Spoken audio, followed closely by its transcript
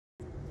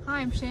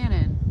Hi, I'm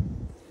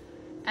Shannon,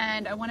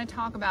 and I want to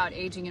talk about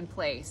aging in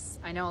place.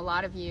 I know a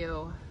lot of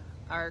you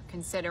are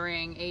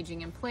considering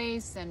aging in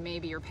place, and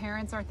maybe your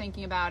parents are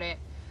thinking about it.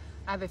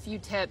 I have a few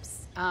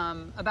tips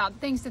about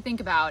things to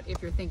think about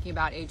if you're thinking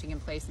about aging in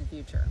place in the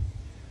future.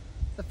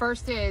 The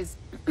first is,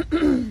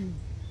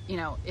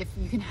 if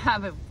you can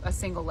have a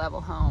single level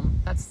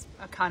home, that's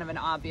kind of an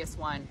obvious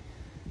one,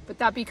 but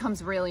that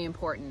becomes really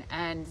important.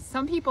 And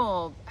some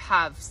people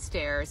have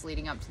stairs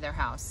leading up to their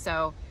house,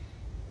 so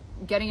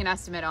getting an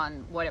estimate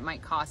on what it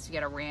might cost to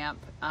get a ramp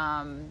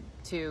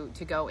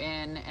to go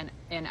in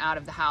and out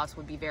of the house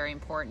would be very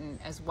important,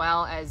 as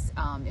well as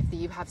if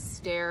you have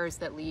stairs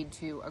that lead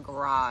to a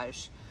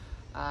garage,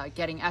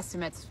 getting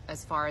estimates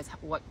as far as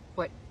what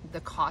the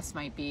cost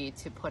might be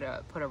to put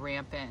a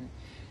ramp in.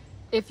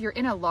 If you're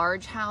in a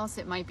large house,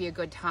 it might be a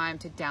good time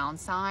to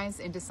downsize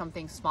into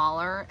something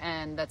smaller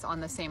and that's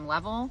on the same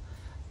level.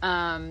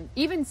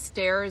 Even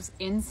stairs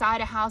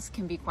inside a house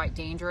can be quite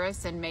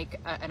dangerous and make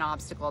an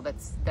obstacle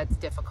that's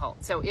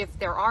difficult. So if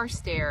there are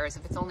stairs,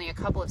 if it's only a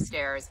couple of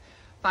stairs,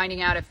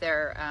 finding out if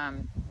they're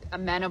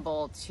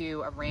amenable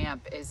to a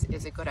ramp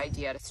is a good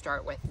idea to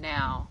start with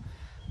now.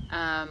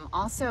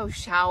 Also,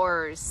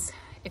 showers.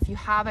 If you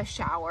have a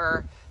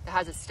shower that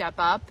has a step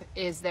up,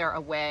 is there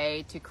a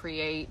way to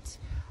create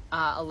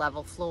a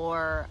level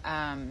floor,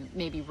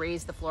 maybe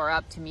raise the floor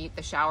up to meet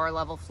the shower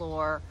level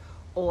floor,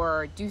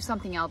 or do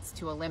something else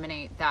to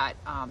eliminate that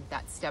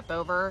step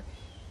over?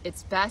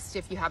 It's best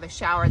if you have a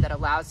shower that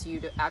allows you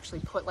to actually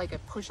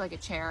push like a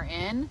chair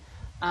in.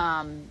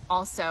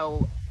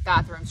 Also,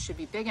 bathrooms should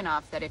be big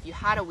enough that if you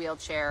had a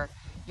wheelchair,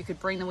 you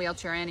could bring the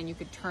wheelchair in and you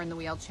could turn the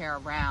wheelchair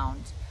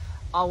around.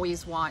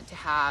 Always want to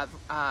have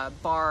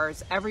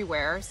bars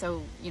everywhere,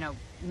 so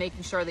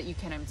making sure that you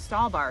can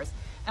install bars.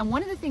 And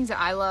one of the things that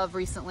I love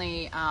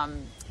recently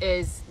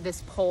is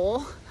this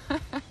pole.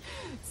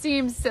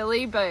 Seems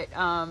silly, but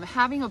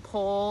having a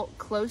pole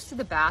close to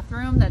the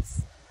bathroom,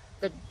 that's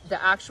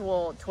the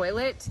actual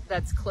toilet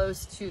that's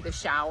close to the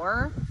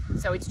shower.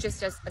 So it's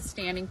just a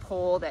standing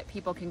pole that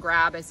people can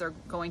grab as they're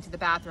going to the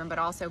bathroom, but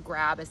also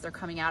grab as they're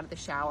coming out of the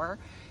shower.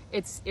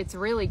 It's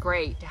really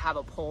great to have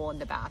a pole in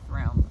the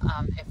bathroom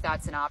if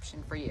that's an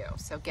option for you.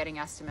 So getting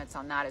estimates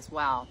on that as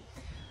well.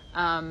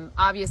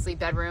 Obviously,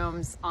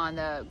 bedrooms on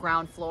the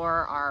ground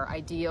floor are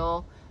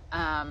ideal.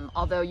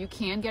 Although you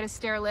can get a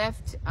stair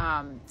lift.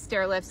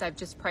 Stair lifts, I've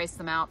just priced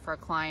them out for a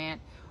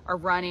client, are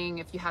running,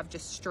 if you have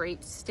just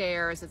straight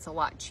stairs, it's a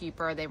lot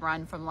cheaper. They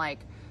run from like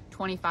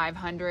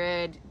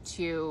 $2,500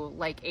 to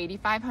like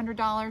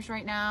 $8,500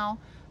 right now.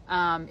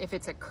 If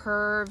it's a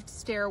curved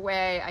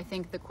stairway, I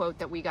think the quote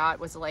that we got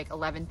was like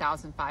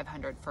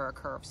 $11,500 for a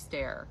curved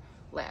stair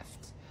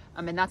lift.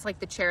 And that's like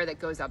the chair that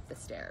goes up the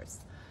stairs.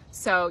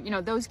 So,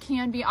 those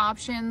can be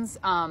options.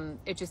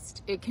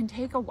 It can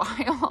take a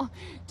while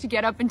to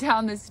get up and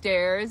down the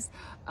stairs,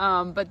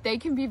 but they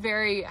can be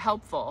very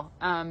helpful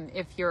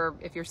if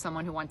you're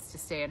someone who wants to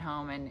stay at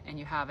home and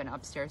you have an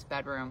upstairs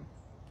bedroom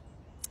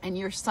and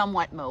you're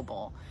somewhat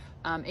mobile.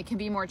 It can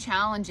be more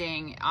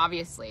challenging,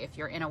 obviously, if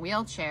you're in a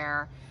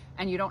wheelchair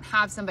and you don't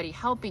have somebody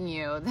helping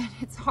you, then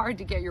it's hard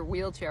to get your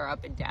wheelchair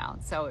up and down.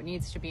 So it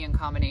needs to be in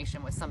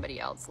combination with somebody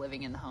else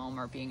living in the home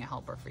or being a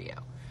helper for you.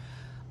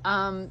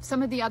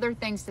 Some of the other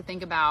things to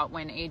think about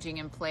when aging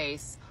in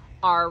place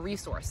are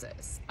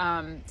resources.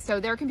 So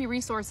there can be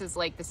resources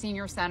like the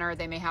senior center.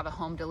 They may have a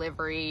home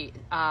delivery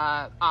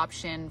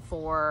option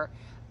for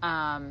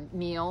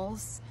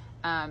meals.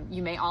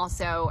 You may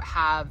also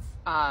have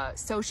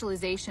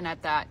socialization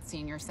at that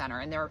senior center,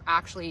 and they're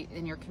actually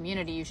in your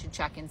community. You should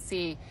check and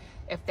see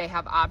if they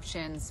have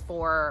options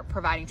for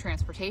providing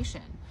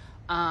transportation.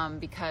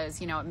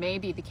 Because it may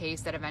be the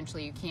case that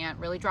eventually you can't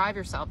really drive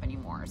yourself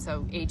anymore.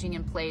 So aging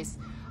in place,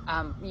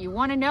 you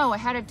want to know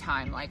ahead of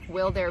time, like,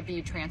 will there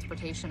be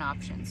transportation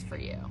options for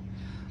you?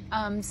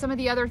 Some of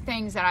the other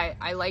things that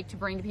I like to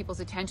bring to people's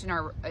attention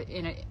are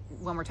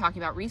when we're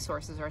talking about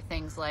resources are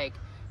things like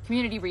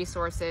community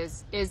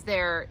resources. Is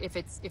there,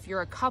 if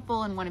you're a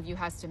couple and one of you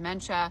has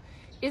dementia,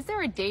 is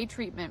there a day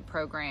treatment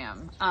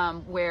program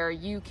where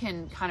you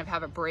can kind of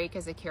have a break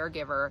as a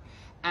caregiver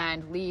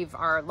and leave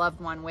our loved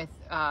one with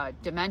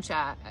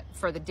dementia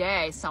for the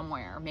day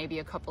somewhere, maybe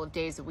a couple of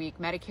days a week?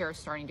 Medicare is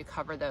starting to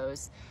cover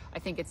those. I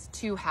think it's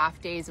 2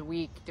 half days a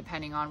week,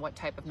 depending on what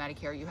type of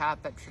Medicare you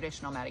have, but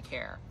traditional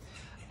Medicare,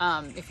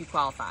 if you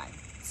qualify.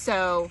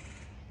 So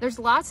there's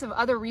lots of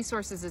other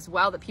resources as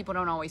well that people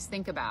don't always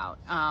think about.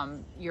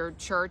 Your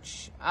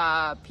church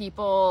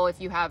people, if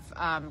you have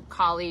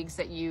colleagues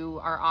that you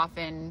are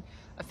often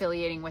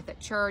affiliating with at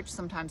church,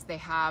 sometimes they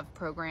have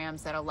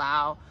programs that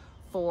allow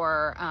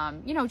for,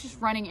 just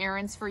running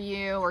errands for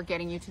you or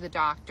getting you to the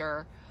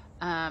doctor.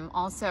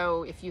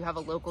 Also, if you have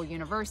a local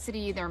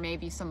university, there may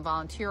be some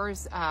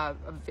volunteers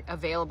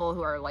available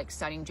who are like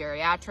studying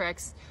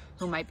geriatrics,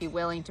 who might be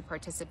willing to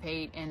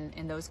participate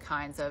in those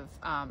kinds of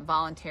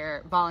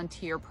volunteer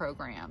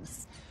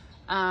programs.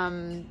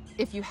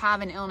 If you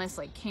have an illness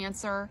like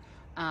cancer,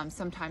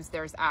 sometimes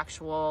there's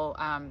actual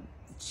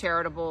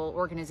charitable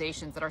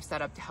organizations that are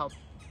set up to help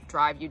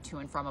drive you to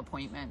and from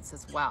appointments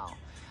as well.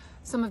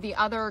 Some of the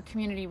other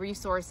community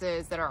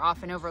resources that are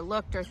often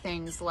overlooked are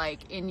things like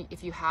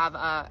if you have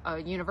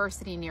a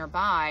university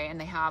nearby and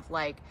they have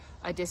like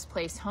a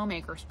displaced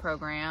homemakers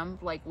program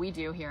like we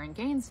do here in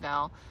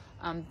Gainesville,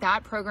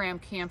 that program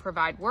can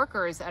provide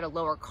workers at a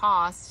lower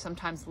cost,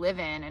 sometimes live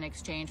in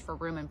exchange for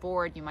room and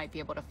board. You might be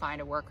able to find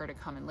a worker to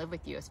come and live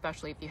with you,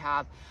 especially if you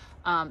have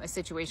a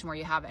situation where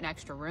you have an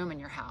extra room in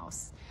your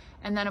house.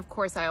 And then of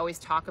course I always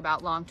talk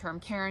about long-term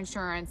care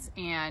insurance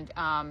and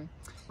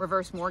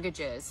reverse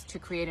mortgages to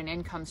create an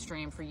income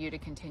stream for you to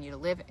continue to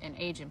live and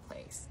age in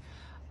place.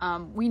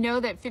 We know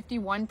that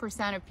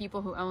 51% of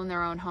people who own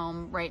their own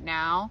home right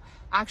now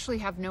actually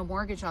have no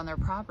mortgage on their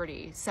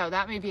property. So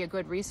that may be a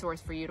good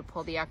resource for you to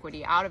pull the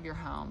equity out of your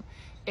home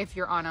if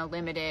you're on a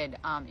limited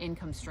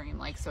income stream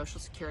like Social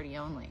Security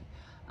only.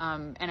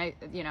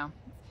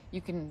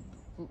 You can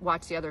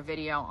watch the other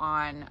video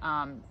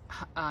on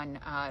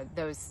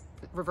those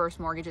reverse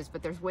mortgages,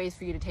 but there's ways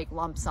for you to take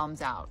lump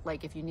sums out,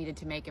 like if you needed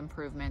to make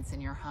improvements in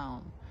your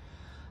home.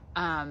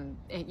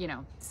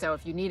 So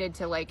if you needed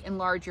to like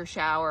enlarge your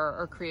shower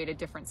or create a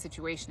different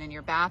situation in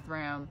your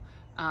bathroom,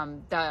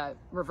 the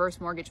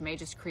reverse mortgage may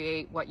just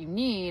create what you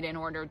need in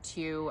order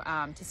to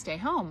stay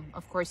home.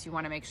 Of course, you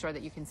want to make sure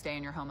that you can stay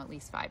in your home at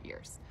least 5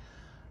 years.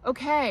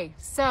 Okay,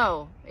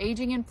 so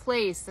aging in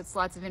place, that's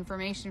lots of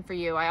information for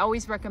you. I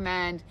always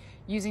recommend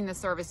using the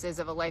services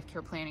of a life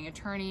care planning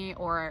attorney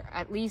or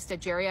at least a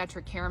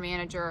geriatric care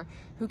manager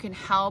who can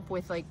help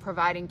with like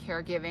providing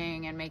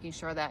caregiving and making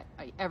sure that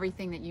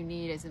everything that you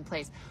need is in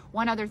place.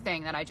 One other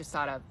thing that I just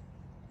thought of,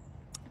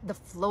 the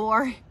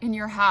floor in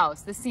your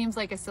house. This seems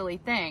like a silly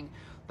thing,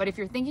 but if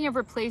you're thinking of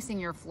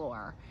replacing your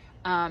floor,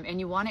 and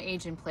you want to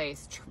age in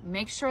place,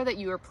 make sure that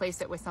you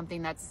replace it with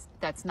something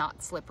that's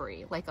not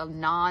slippery, like a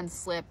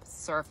non-slip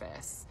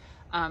surface.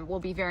 Will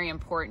be very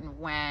important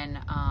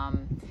when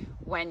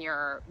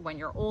you're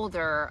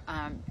older.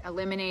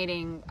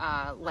 Eliminating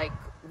like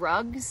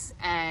rugs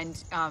and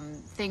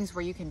things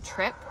where you can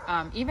trip.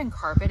 Even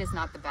carpet is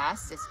not the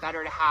best. It's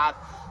better to have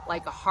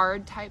like a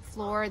hard type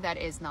floor that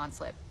is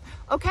non-slip.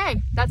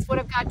 Okay, that's what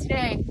I've got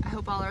today. I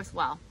hope all is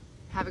well.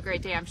 Have a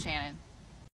great day. I'm Shannon.